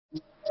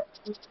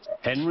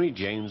Henry,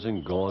 James,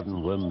 and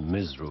Gordon were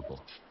miserable.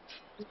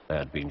 They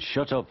had been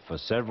shut up for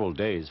several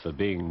days for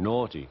being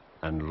naughty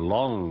and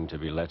longed to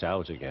be let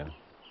out again.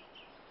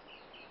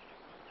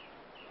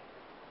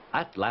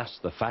 At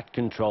last, the Fat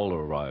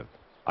Controller arrived.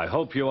 "I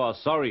hope you are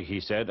sorry," he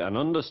said, "and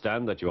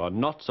understand that you are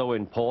not so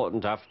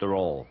important after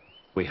all.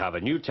 We have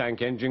a new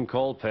tank engine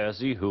called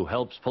Percy who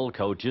helps pull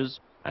coaches,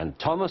 and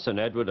Thomas and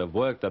Edward have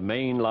worked the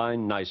main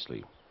line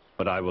nicely.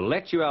 But I will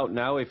let you out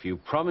now if you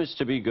promise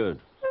to be good."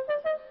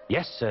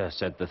 "Yes, sir,"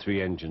 said the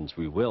three engines,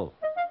 "we will."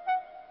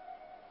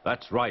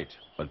 "That's right,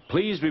 but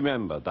please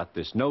remember that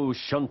this no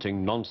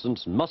shunting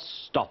nonsense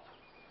must stop."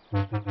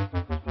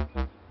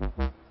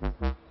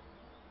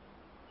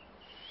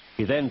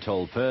 He then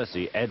told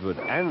Percy, Edward,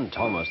 and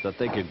Thomas that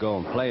they could go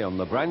and play on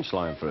the branch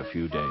line for a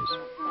few days.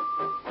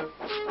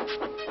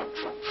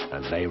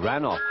 And they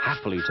ran off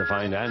happily to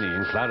find Annie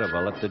and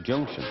Clarabelle at the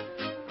junction.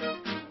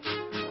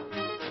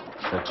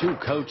 The two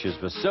coaches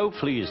were so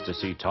pleased to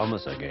see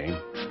Thomas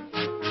again.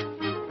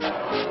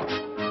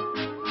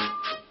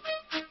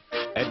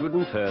 Edward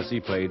and Percy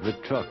played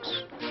with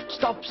trucks.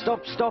 "Stop,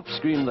 stop, stop,"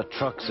 screamed the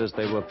trucks as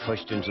they were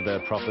pushed into their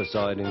proper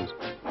sidings.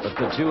 But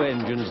the two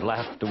engines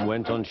laughed and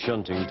went on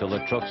shunting till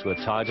the trucks were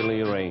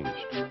tidily arranged.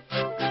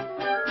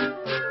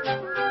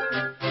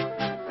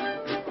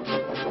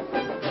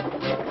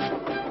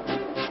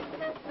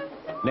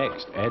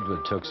 Next,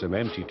 Edward took some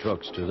empty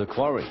trucks to the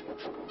quarry.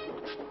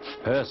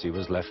 Percy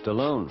was left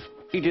alone.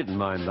 He didn't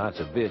mind that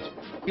a bit.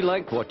 He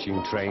liked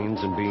watching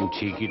trains and being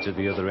cheeky to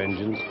the other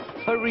engines.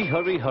 "Hurry,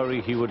 hurry,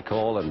 hurry," he would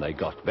call, and they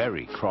got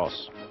very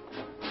cross.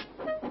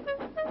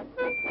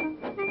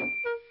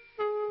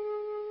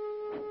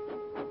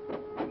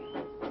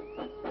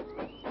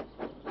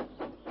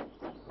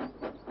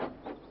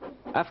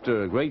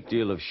 After a great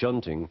deal of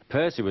shunting,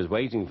 Percy was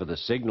waiting for the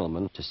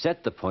signalman to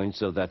set the point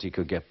so that he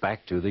could get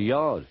back to the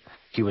yard.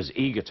 He was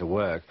eager to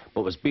work,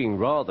 but was being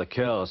rather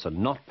careless and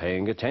not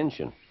paying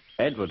attention.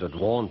 Edward had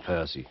warned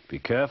Percy, "Be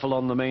careful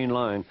on the main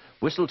line.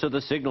 Whistle to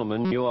the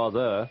signalman you are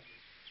there."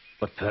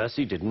 But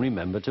Percy didn't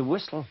remember to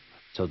whistle,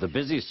 so the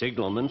busy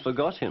signalman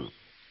forgot him.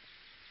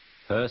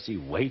 Percy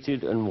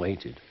waited and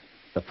waited.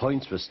 The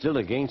points were still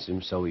against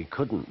him, so he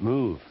couldn't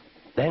move.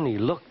 Then he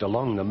looked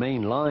along the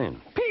main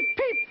line. Peep,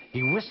 peep!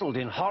 He whistled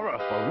in horror,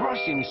 for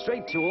rushing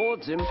straight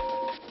towards him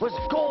was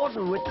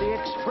Gordon with the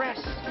express.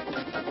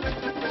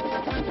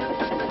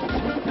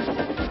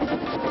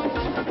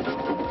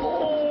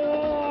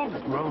 "Oh!"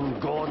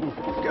 groaned Gordon.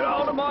 "Get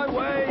out of my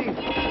way!"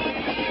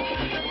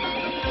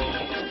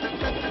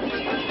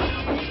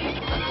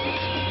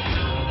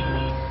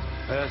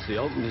 Percy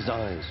opened his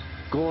eyes.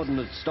 Gordon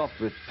had stopped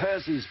with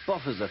Percy's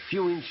buffers a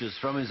few inches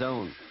from his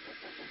own.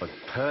 But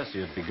Percy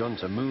had begun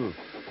to move.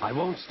 "I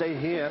won't stay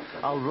here.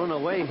 I'll run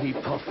away," he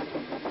puffed.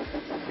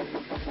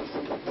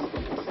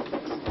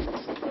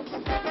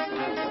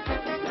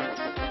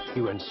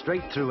 He went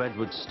straight through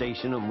Edward's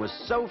station and was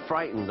so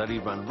frightened that he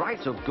ran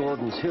right up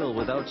Gordon's hill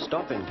without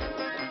stopping.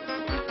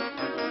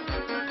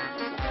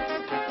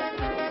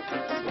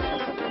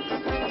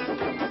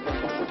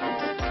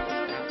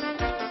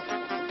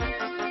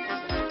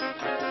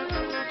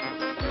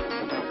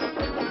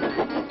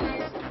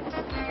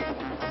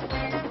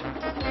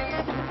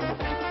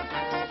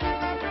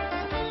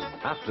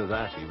 After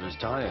that, he was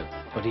tired,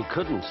 but he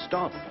couldn't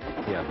stop.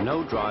 He had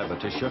no driver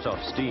to shut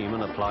off steam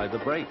and apply the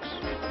brakes.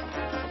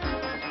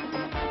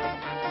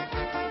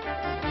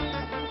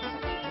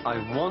 "I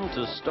want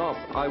to stop,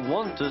 I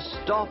want to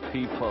stop,"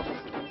 he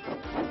puffed.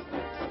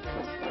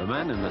 The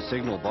man in the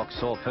signal box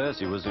saw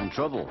Percy was in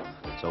trouble,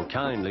 so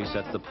kindly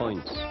set the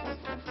points.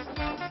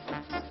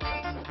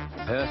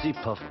 Percy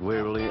puffed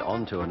wearily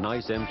onto a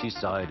nice empty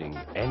siding,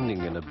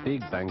 ending in a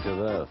big bank of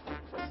earth.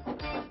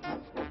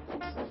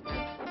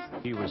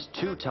 He was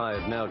too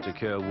tired now to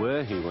care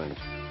where he went.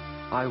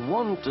 "I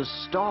want to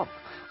stop.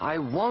 I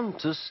want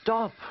to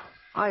stop.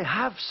 I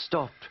have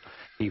stopped,"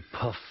 he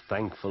puffed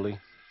thankfully.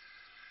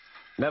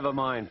 "Never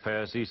mind,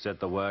 Percy," said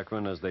the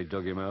workman as they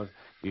dug him out.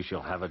 "You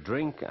shall have a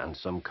drink and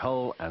some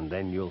coal, and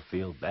then you'll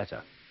feel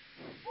better."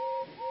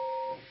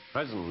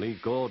 Presently,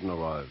 Gordon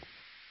arrived.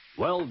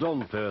 "Well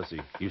done,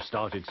 Percy. You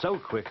started so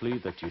quickly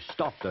that you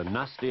stopped a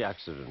nasty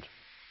accident."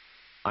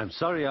 "I'm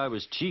sorry I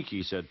was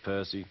cheeky," said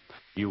Percy.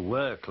 "You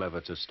were clever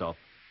to stop."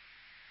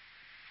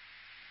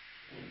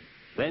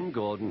 Then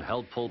Gordon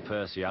helped pull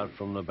Percy out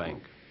from the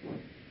bank.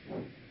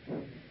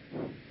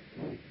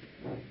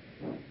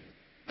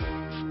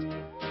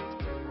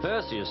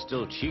 Percy is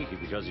still cheeky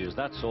because he is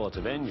that sort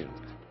of engine,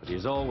 but he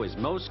is always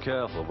most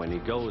careful when he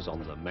goes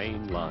on the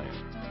main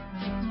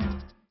line.